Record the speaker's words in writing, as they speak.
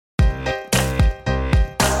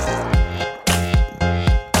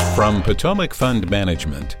From Potomac Fund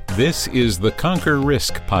Management, this is the Conquer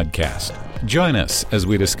Risk podcast. Join us as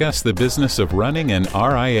we discuss the business of running an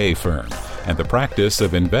RIA firm and the practice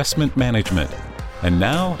of investment management. And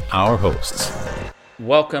now, our hosts.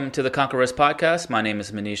 Welcome to the Conquer Risk podcast. My name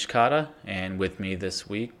is Manish Kata, and with me this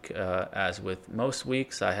week, as with most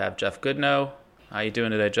weeks, I have Jeff Goodnow. How you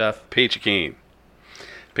doing today, Jeff? Peachy keen.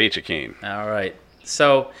 All right.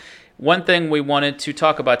 So one thing we wanted to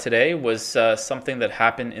talk about today was something that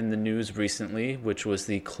happened in the news recently, which was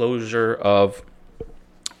the closure of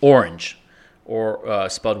Oranj, or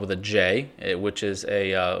spelled with a J, which is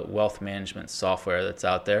a wealth management software that's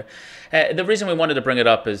out there. The reason we wanted to bring it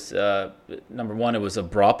up is, number one, it was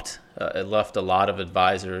abrupt. It left a lot of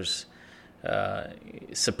advisors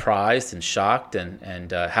surprised and shocked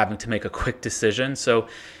and having to make a quick decision.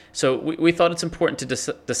 So we thought it's important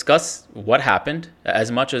to discuss what happened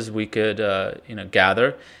as much as we could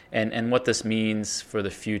gather and what this means for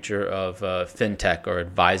the future of Fintech or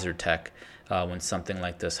advisor tech when something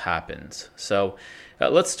like this happens. So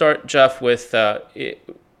let's start, Jeff, with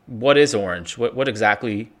what is Oranj? What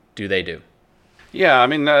exactly do they do? Yeah, I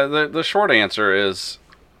mean, the short answer is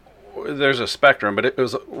there's a spectrum, but it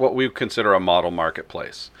was what we consider a model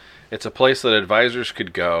marketplace. It's a place that advisors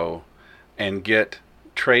could go and get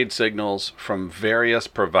trade signals from various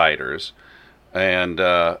providers and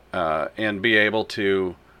be able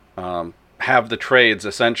to have the trades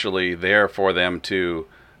essentially there for them to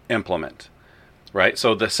implement, right?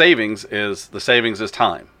 So the savings is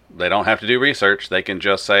time. They don't have to do research. They can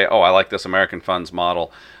just say, oh, I like this American funds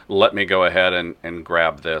model. Let me go ahead and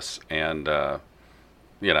grab this and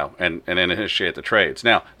initiate the trades.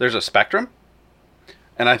 Now, there's a spectrum.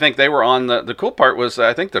 And I think they were on the cool part was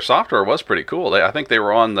I think their software was pretty cool. I think they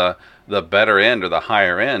were on the better end or the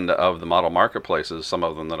higher end of the model marketplaces, some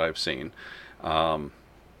of them that I've seen.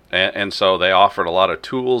 And so they offered a lot of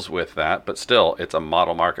tools with that, but still it's a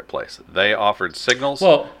model marketplace. They offered signals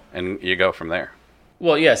and you go from there.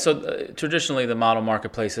 Well, yeah, so traditionally the model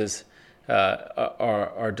marketplaces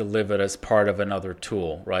are delivered as part of another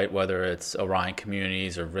tool, right? Whether it's Orion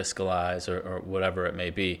Communities or Riskalyze or whatever it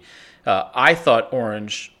may be. I thought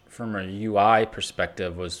Oranj, from a UI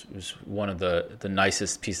perspective, was one of the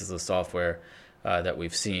nicest pieces of software that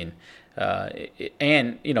we've seen.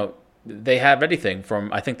 And they have everything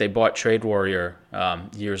from, I think they bought Trade Warrior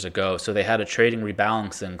years ago, so they had a trading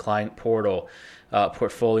rebalancing, client portal,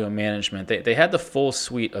 portfolio management. They had the full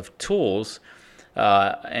suite of tools.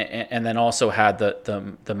 And then also had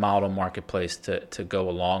the model marketplace to go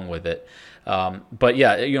along with it. But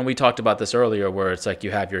yeah, we talked about this earlier where it's like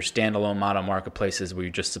you have your standalone model marketplaces where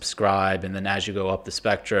you just subscribe, and then as you go up the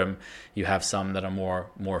spectrum, you have some that are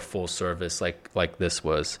more full service like this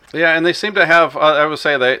was. Yeah, and they seem to have, I would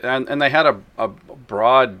say they had a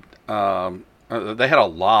broad, they had a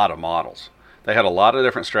lot of models. They had a lot of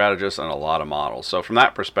different strategists and a lot of models. So from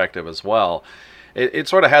that perspective as well, it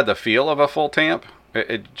sort of had the feel of a full TAMP.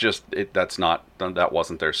 That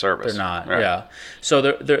wasn't their service. They're not, right. Yeah. So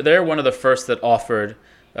they're one of the first that offered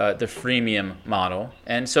the freemium model.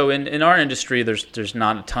 And so in our industry, there's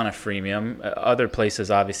not a ton of freemium. Other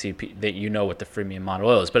places, obviously, that what the freemium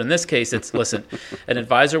model is. But in this case, it's, listen, an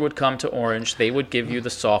advisor would come to Oranj. They would give you the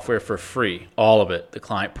software for free, all of it, the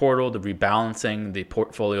client portal, the rebalancing, the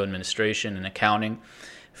portfolio administration and accounting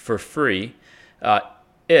for free.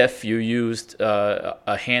 If you used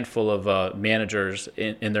a handful of managers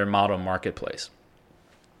in their model marketplace.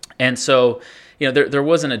 And so, there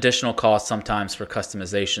was an additional cost sometimes for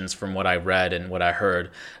customizations from what I read and what I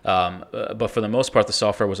heard. But for the most part, the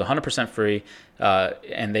software was 100% free,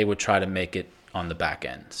 and they would try to make it on the back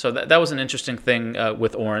end. So that was an interesting thing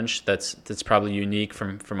with Oranj that's probably unique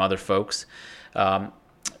from other folks.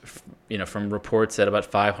 From reports that about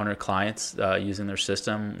 500 clients using their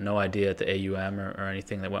system, no idea at the AUM or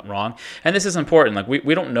anything that went wrong. And this is important. Like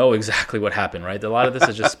we don't know exactly what happened, right? A lot of this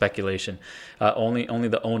is just speculation. Only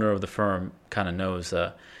the owner of the firm kind of knows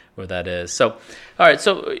where that is. So, all right.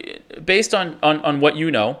 So, based on what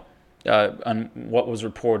on what was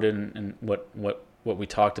reported and what we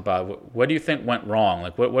talked about, what do you think went wrong?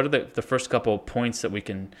 Like what are the first couple of points that we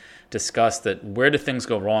can discuss where do things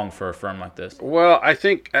go wrong for a firm like this? Well, I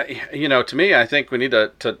think, to me, I think we need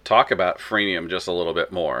to talk about freemium just a little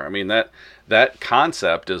bit more. I mean, that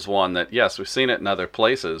concept is one that, yes, we've seen it in other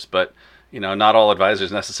places, but, not all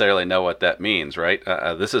advisors necessarily know what that means, right?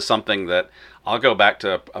 This is something that I'll go back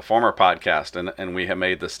to a former podcast, and we have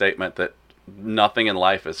made the statement that nothing in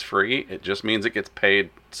life is free. It just means it gets paid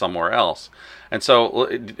somewhere else. And so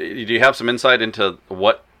do you have some insight into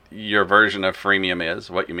what your version of freemium is,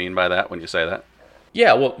 what you mean by that when you say that?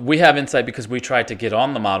 Yeah, well, we have insight because we tried to get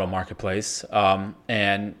on the model marketplace,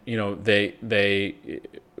 and they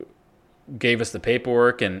gave us the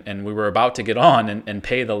paperwork, and we were about to get on and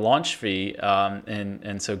pay the launch fee,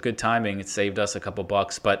 and so good timing. It saved us a couple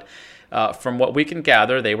bucks, but from what we can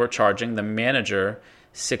gather, they were charging the manager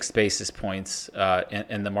 6 basis points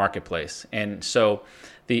in the marketplace, and so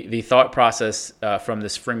the thought process from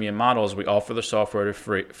this freemium model is we offer the software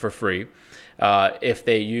for free. If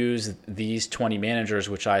they use these 20 managers,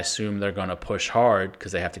 which I assume they're going to push hard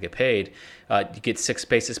because they have to get paid, you get 6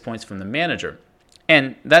 basis points from the manager.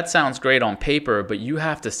 And that sounds great on paper, but you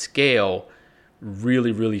have to scale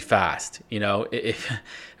really, really fast.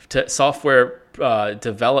 Software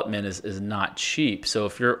development is not cheap. So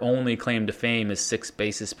if your only claim to fame is 6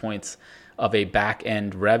 basis points of a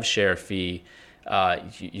back-end rev share fee,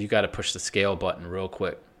 you got to push the scale button real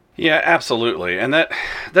quick. Yeah, absolutely. And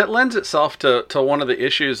that lends itself to one of the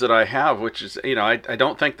issues that I have, which is, I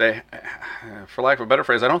don't think they, for lack of a better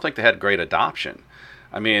phrase, I don't think they had great adoption.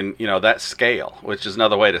 I mean, that scale, which is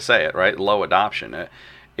another way to say it, right? Low adoption.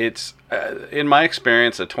 It's, in my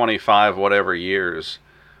experience at 25 whatever years,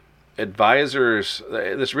 advisors,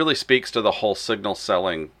 this really speaks to the whole signal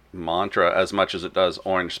selling mantra as much as it does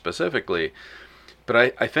Oranj specifically.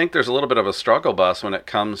 But I think there's a little bit of a struggle bus when it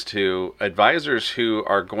comes to advisors who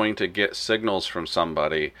are going to get signals from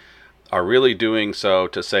somebody are really doing so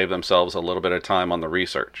to save themselves a little bit of time on the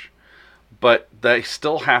research. But they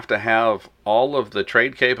still have to have all of the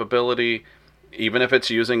trade capability, even if it's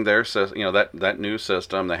using their that new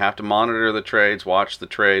system. They have to monitor the trades, watch the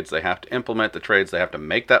trades. They have to implement the trades. They have to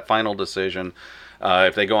make that final decision.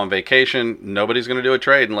 If they go on vacation, nobody's going to do a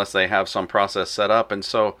trade unless they have some process set up. And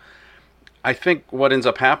so I think what ends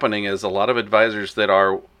up happening is a lot of advisors that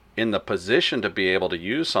are in the position to be able to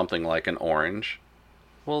use something like an Oranj,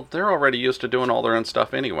 well, they're already used to doing all their own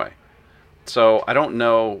stuff anyway. So I don't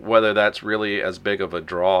know whether that's really as big of a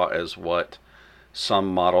draw as what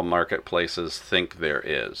some model marketplaces think there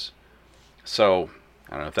is. So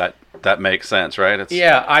I don't know if that makes sense, right?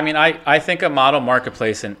 Yeah, I mean, I think a model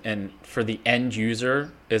marketplace and for the end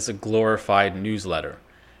user is a glorified newsletter.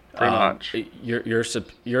 Pretty much.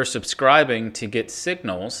 You're subscribing to get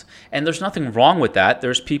signals, and there's nothing wrong with that.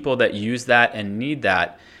 There's people that use that and need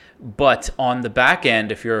that. But on the back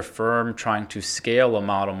end, if you're a firm trying to scale a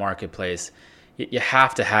model marketplace, you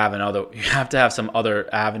have to have some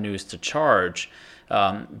other avenues to charge.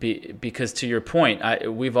 Because to your point,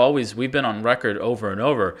 we've been on record over and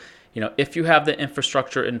over. If you have the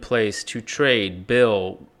infrastructure in place to trade,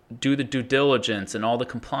 bill, do the due diligence, and all the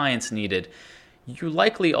compliance needed, you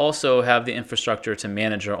likely also have the infrastructure to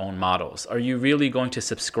manage your own models. Are you really going to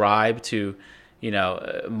subscribe to,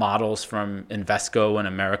 models from Invesco and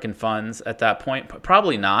American funds at that point?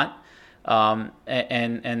 Probably not.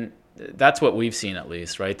 And that's what we've seen, at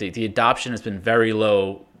least, right? The adoption has been very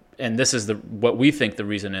low, and this is what we think the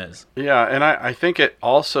reason is. Yeah, and I think it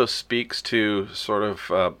also speaks to sort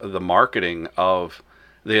of the marketing of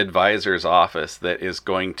the advisor's office that is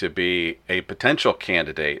going to be a potential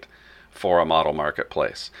candidate for a model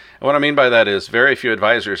marketplace. And what I mean by that is very few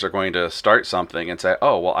advisors are going to start something and say,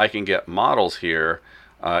 oh, well, I can get models here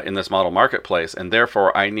in this model marketplace, and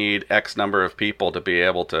therefore I need X number of people to be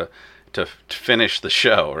able to finish the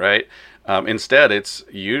show, right? Instead, it's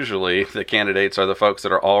usually the candidates are the folks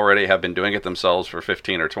that already have been doing it themselves for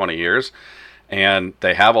 15 or 20 years, and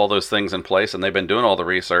they have all those things in place, and they've been doing all the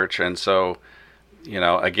research. And so,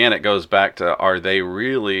 again, it goes back to, are they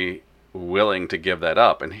really willing to give that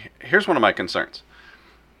up? And here's one of my concerns.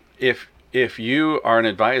 If you are an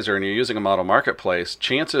advisor and you're using a model marketplace,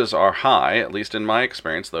 chances are high, at least in my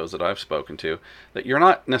experience, those that I've spoken to, that you're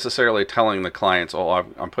not necessarily telling the clients, oh,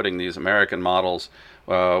 I'm putting these American models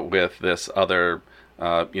with this other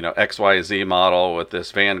XYZ model with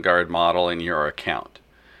this Vanguard model in your account,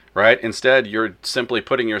 right? Instead, you're simply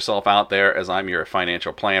putting yourself out there as, I'm your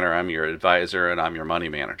financial planner, I'm your advisor, and I'm your money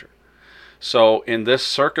manager. So in this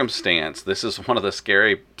circumstance, this is one of the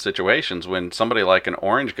scary situations when somebody like an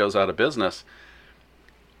Oranj goes out of business.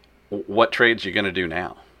 What trades are you going to do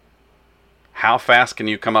now? How fast can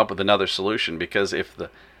you come up with another solution? Because if the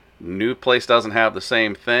new place doesn't have the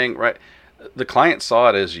same thing, right? The client saw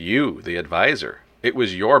it as you, the advisor. It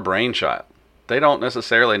was your brainchild. They don't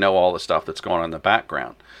necessarily know all the stuff that's going on in the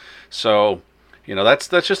background. So, that's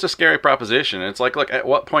just a scary proposition. It's like, look, at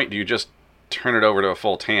what point do you just turn it over to a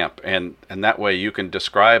full TAMP, and that way you can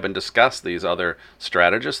describe and discuss these other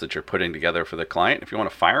strategists that you're putting together for the client. If you want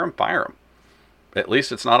to fire them. At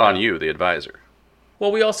least it's not on you, the advisor.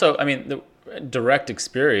 Well, we also, the direct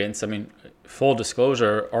experience, full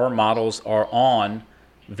disclosure, our models are on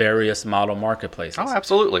various model marketplaces. Oh,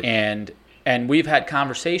 absolutely. And And we've had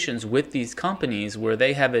conversations with these companies where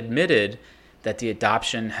they have admitted that the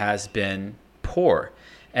adoption has been poor.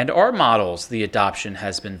 And our models, the adoption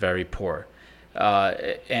has been very poor.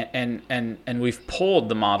 And we've pulled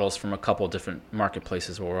the models from a couple of different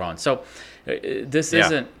marketplaces where we're on. So this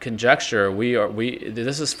isn't conjecture.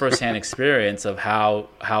 This is firsthand experience of how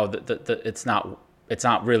it's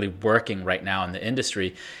not really working right now in the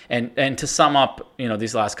industry. And to sum up,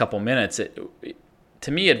 these last couple minutes, to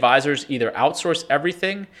me, advisors either outsource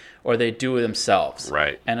everything or they do it themselves.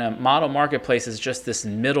 Right. And a model marketplace is just this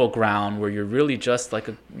middle ground where you're really just like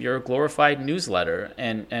you're a glorified newsletter,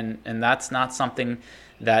 and that's not something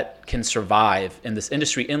that can survive in this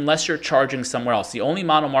industry unless you're charging somewhere else. The only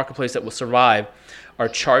model marketplace that will survive are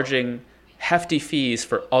charging hefty fees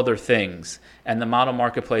for other things, and the model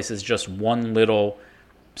marketplace is just one little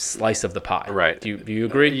slice of the pie. Right. Do you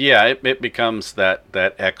agree? Yeah, it becomes that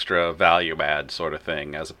extra value add sort of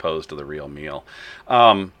thing as opposed to the real meal.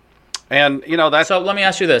 And that's. So let me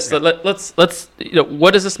ask you this. Let's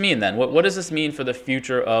what does this mean then? What does this mean for the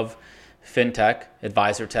future of fintech,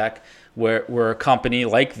 advisor tech, where a company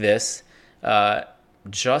like this and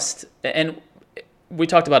we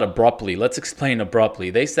talked about Abruptly. Let's explain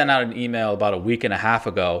Abruptly. They sent out an email about a week and a half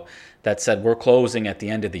ago that said we're closing at the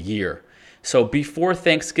end of the year. So before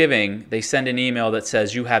Thanksgiving, they send an email that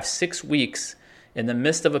says you have 6 weeks in the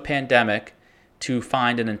midst of a pandemic to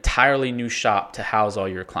find an entirely new shop to house all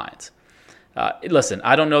your clients. Listen,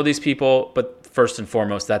 I don't know these people, but first and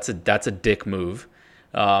foremost, that's a dick move.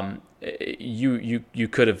 You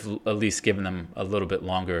could have at least given them a little bit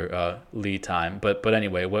longer lead time. But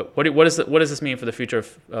anyway, what does this mean for the future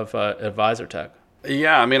of advisor tech?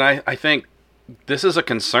 Yeah, I mean, I think this is a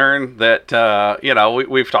concern that,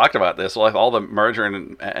 we've talked about this, like all the merger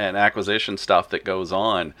and acquisition stuff that goes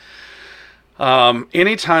on.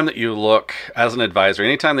 Anytime that you look, as an advisor,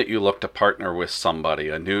 anytime that you look to partner with somebody,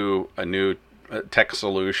 a new tech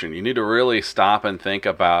solution, you need to really stop and think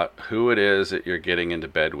about who it is that you're getting into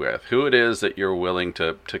bed with, who it is that you're willing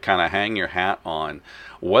to kind of hang your hat on,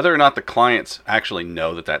 whether or not the clients actually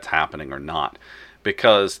know that that's happening or not.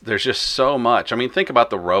 Because there's just so much. I mean, think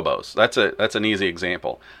about the robos. That's an easy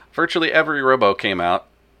example. Virtually every robo came out,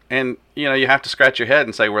 and you have to scratch your head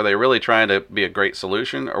and say, were they really trying to be a great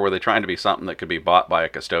solution, or were they trying to be something that could be bought by a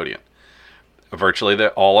custodian? Virtually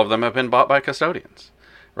all of them have been bought by custodians,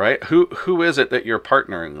 right? Who is it that you're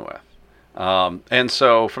partnering with? And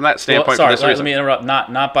so from that standpoint, let me interrupt.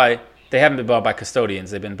 Not by. They haven't been bought by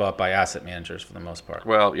custodians. They've been bought by asset managers for the most part.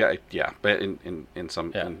 Well, yeah, but in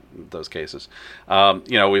those cases,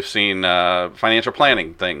 we've seen financial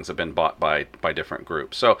planning things have been bought by different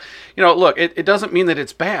groups. So, look, it doesn't mean that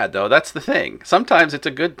it's bad though. That's the thing. Sometimes it's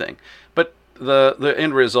a good thing, but the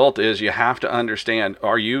end result is you have to understand: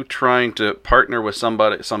 are you trying to partner with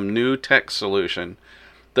somebody, some new tech solution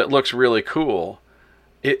that looks really cool?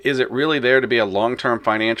 Is it really there to be a long-term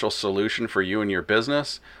financial solution for you and your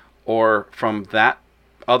business? Or from that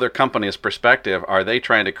other company's perspective, are they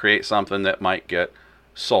trying to create something that might get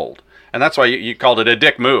sold? And that's why you called it a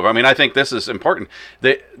dick move. I mean, I think this is important.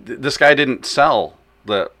 This guy didn't sell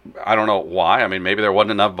I don't know why. I mean, maybe there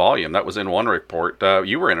wasn't enough volume. That was in one report.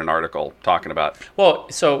 You were in an article talking about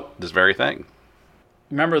this very thing.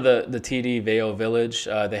 Remember the TD Vail Village?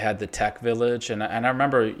 They had the Tech Village. And I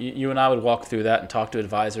remember you and I would walk through that and talk to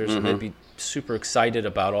advisors, and they'd be super excited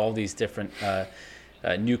about all these different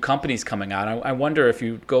new companies coming out. I wonder if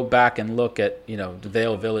you go back and look at the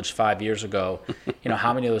Vail Village 5 years ago,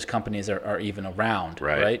 how many of those companies are even around,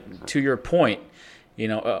 right? To your point,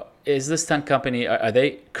 is this tech company, are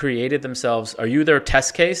they created themselves? Are you their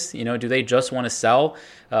test case? Do they just want to sell,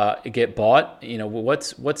 get bought?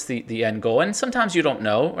 What's the end goal? And sometimes you don't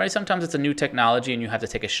know, right? Sometimes it's a new technology and you have to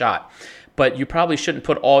take a shot. But you probably shouldn't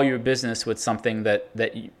put all your business with something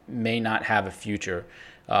that may not have a future.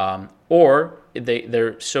 Or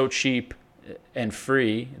they're so cheap and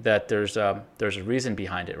free that there's a reason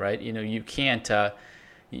behind it, right? You can't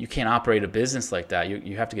operate a business like that.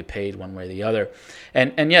 You have to get paid one way or the other.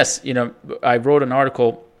 And yes, I wrote an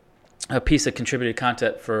article, a piece of contributed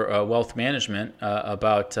content for wealth management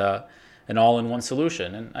about an all-in-one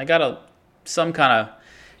solution, and I got some kind of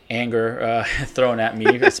anger thrown at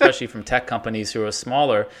me, especially from tech companies who are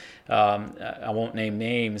smaller. I won't name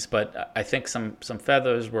names, but I think some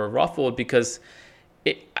feathers were ruffled because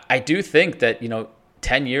I do think that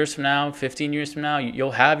 10 years from now, 15 years from now,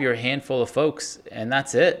 you'll have your handful of folks, and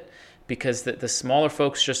that's it, because the smaller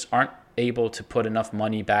folks just aren't able to put enough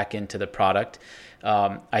money back into the product.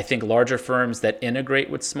 I think larger firms that integrate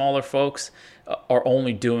with smaller folks are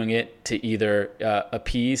only doing it to either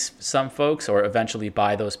appease some folks or eventually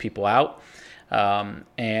buy those people out.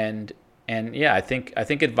 And And yeah, I think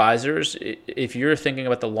advisors, if you're thinking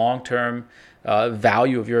about the long-term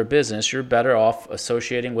value of your business, you're better off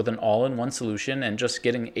associating with an all-in-one solution and just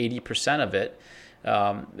getting 80% of it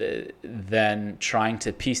than trying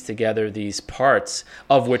to piece together these parts,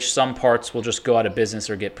 of which some parts will just go out of business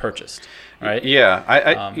or get purchased. Right? Yeah,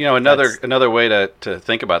 another way to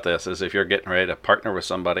think about this is if you're getting ready to partner with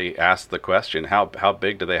somebody, ask the question: how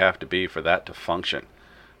big do they have to be for that to function,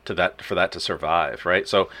 for that to survive, right?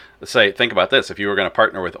 So think about this: if you were going to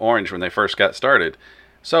partner with Oranj when they first got started,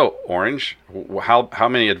 so Oranj, how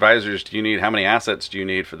many advisors do you need? How many assets do you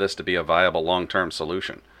need for this to be a viable long-term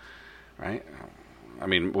solution, right? I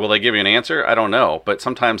mean, will they give you an answer? I don't know, but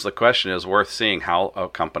sometimes the question is worth seeing how a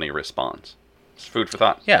company responds. It's food for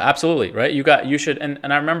thought. Yeah, absolutely. Right. You should. And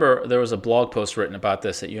I remember there was a blog post written about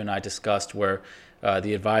this that you and I discussed where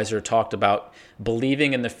the advisor talked about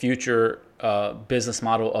believing in the future business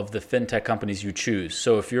model of the fintech companies you choose.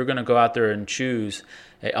 So if you're going to go out there and choose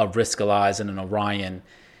a Riskalyze and an Orion,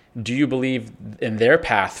 do you believe in their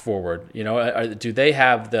path forward? Do they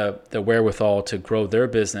have the wherewithal to grow their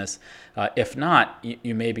business? If not,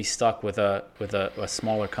 you may be stuck with a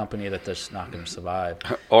smaller company that just not going to survive.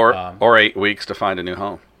 Or 8 weeks to find a new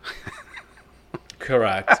home.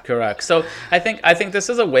 Correct. So I think this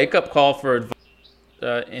is a wake up call for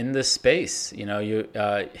in this space.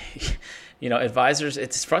 Advisors,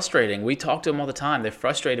 it's frustrating. We talk to them all the time. They're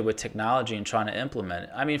frustrated with technology and trying to implement it.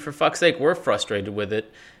 I mean, for fuck's sake, we're frustrated with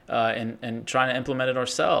it and trying to implement it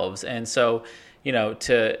ourselves. And so,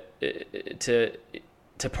 to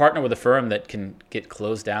partner with a firm that can get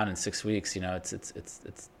closed down in 6 weeks,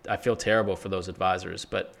 it's I feel terrible for those advisors,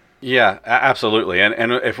 but. Yeah, absolutely.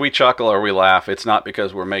 And if we chuckle or we laugh, it's not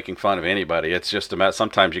because we're making fun of anybody. It's just about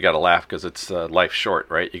sometimes you got to laugh because it's life's short,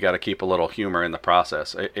 right? You got to keep a little humor in the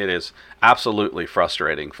process. It is absolutely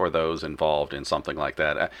frustrating for those involved in something like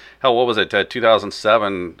that. Hell, what was it?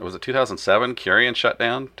 2007? Was it 2007? Curian shut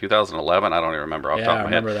down. 2011? I don't even remember off the top of my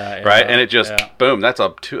head. I remember that. Right, and it just boom. That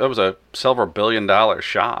was a several $billion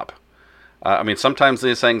shop. I mean, sometimes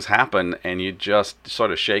these things happen, and you just sort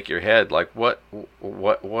of shake your head, like,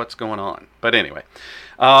 what's going on? But anyway,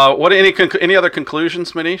 any other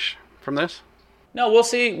conclusions, Manish, from this? No, we'll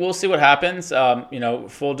see. We'll see what happens.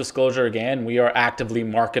 Full disclosure again, we are actively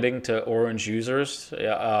marketing to Oranj users.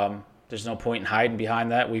 There's no point in hiding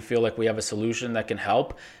behind that. We feel like we have a solution that can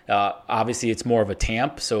help. Obviously, it's more of a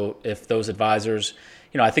TAMP. So if those advisors,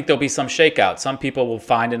 I think there'll be some shakeout. Some people will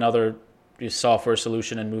find another software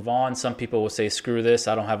solution and move on. Some people will say, screw this,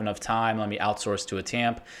 I don't have enough time, let me outsource to a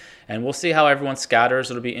TAMP. And we'll see how everyone scatters.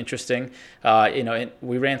 It'll be interesting.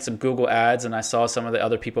 We ran some Google ads, and I saw some of the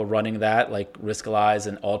other people running that, like Riskalyze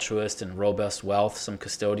and Altruist and Robust Wealth, some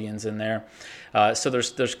custodians in there. So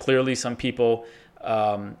there's clearly some people,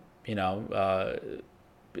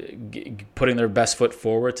 putting their best foot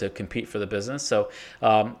forward to compete for the business. So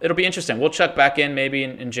it'll be interesting. We'll check back in maybe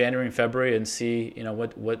in January and February and see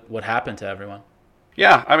what happened to everyone.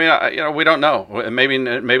 Yeah, I mean, we don't know. Maybe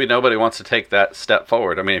nobody wants to take that step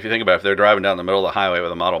forward. I mean, if you think about it, if they're driving down the middle of the highway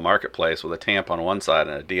with a model marketplace with a TAMP on one side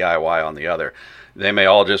and a DIY on the other, they may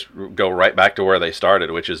all just go right back to where they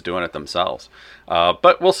started, which is doing it themselves.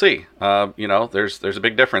 But we'll see. There's a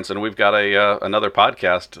big difference, and we've got another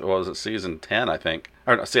podcast. What was it, season 10, I think?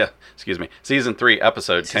 Or no, excuse me, season 3,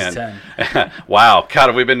 episode 10. Wow, God,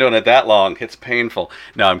 have we been doing it that long? It's painful.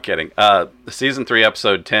 No, I'm kidding. Season 3,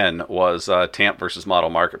 episode 10 was TAMP versus model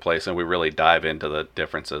marketplace, and we really dive into the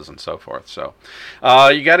differences and so forth. So,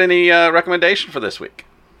 you got any recommendation for this week?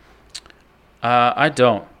 I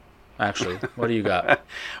don't. Actually, what do you got?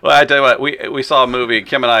 Well, I tell you what, we saw a movie.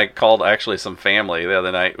 Kim and I called actually some family the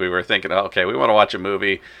other night. We were thinking, okay, we want to watch a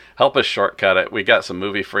movie. Help us shortcut it. We got some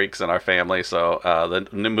movie freaks in our family. So the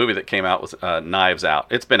new movie that came out was Knives Out.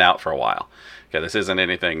 It's been out for a while. Okay, this isn't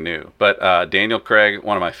anything new. But Daniel Craig,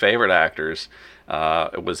 one of my favorite actors,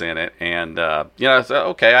 was in it. And, so,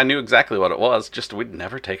 okay, I knew exactly what it was. Just we'd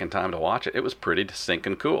never taken time to watch it. It was pretty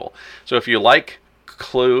stinking cool. So if you like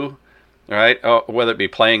Clue, right? Whether it be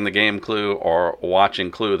playing the game Clue or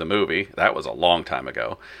watching Clue the movie, that was a long time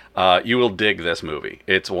ago, you will dig this movie.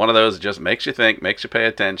 It's one of those that just makes you think, makes you pay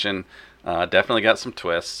attention, definitely got some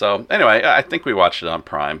twists. So anyway, I think we watched it on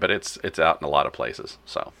Prime, but it's out in a lot of places.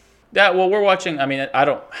 So yeah, well, we're watching. I mean,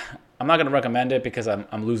 I'm not going to recommend it because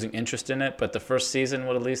I'm losing interest in it, but the first season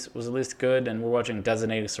was at least good, and we're watching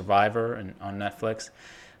Designated Survivor on Netflix.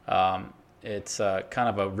 It's kind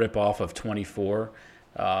of a rip-off of 24.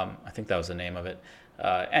 I think that was the name of it.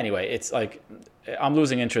 Anyway, it's like I'm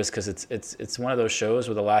losing interest because it's one of those shows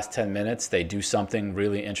where the last 10 minutes they do something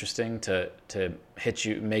really interesting to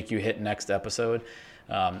make you hit next episode.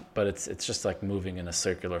 But it's just like moving in a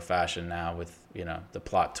circular fashion now with, the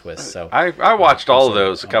plot twist. So I watched all of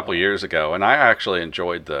those a couple years ago, and I actually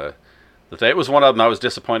enjoyed the thing. It was one of them I was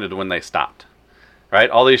disappointed when they stopped. Right?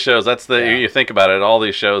 All these shows, you think about it, all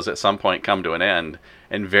these shows at some point come to an end,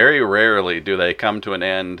 and very rarely do they come to an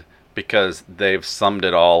end because they've summed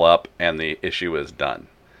it all up and the issue is done.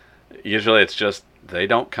 Usually it's just they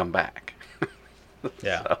don't come back.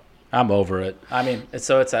 Yeah. So. I'm over it. I mean, it's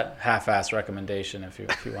a half-ass recommendation if you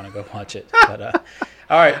want to go watch it. But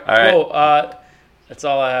all right, cool. That's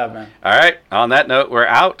all I have, man. All right. On that note, we're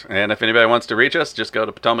out. And if anybody wants to reach us, just go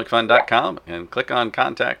to PotomacFund.com and click on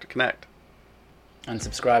Contact to Connect. And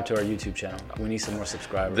subscribe to our YouTube channel. We need some more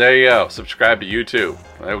subscribers. There you go. Subscribe to YouTube.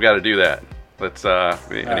 We've got to do that. Let's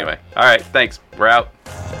anyway. All right. Thanks. We're out.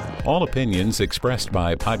 All opinions expressed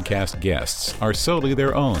by podcast guests are solely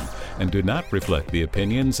their own and do not reflect the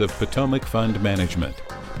opinions of Potomac Fund Management.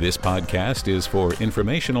 This podcast is for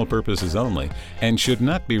informational purposes only and should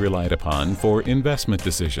not be relied upon for investment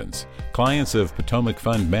decisions. Clients of Potomac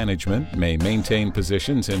Fund Management may maintain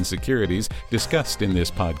positions in securities discussed in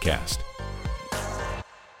this podcast.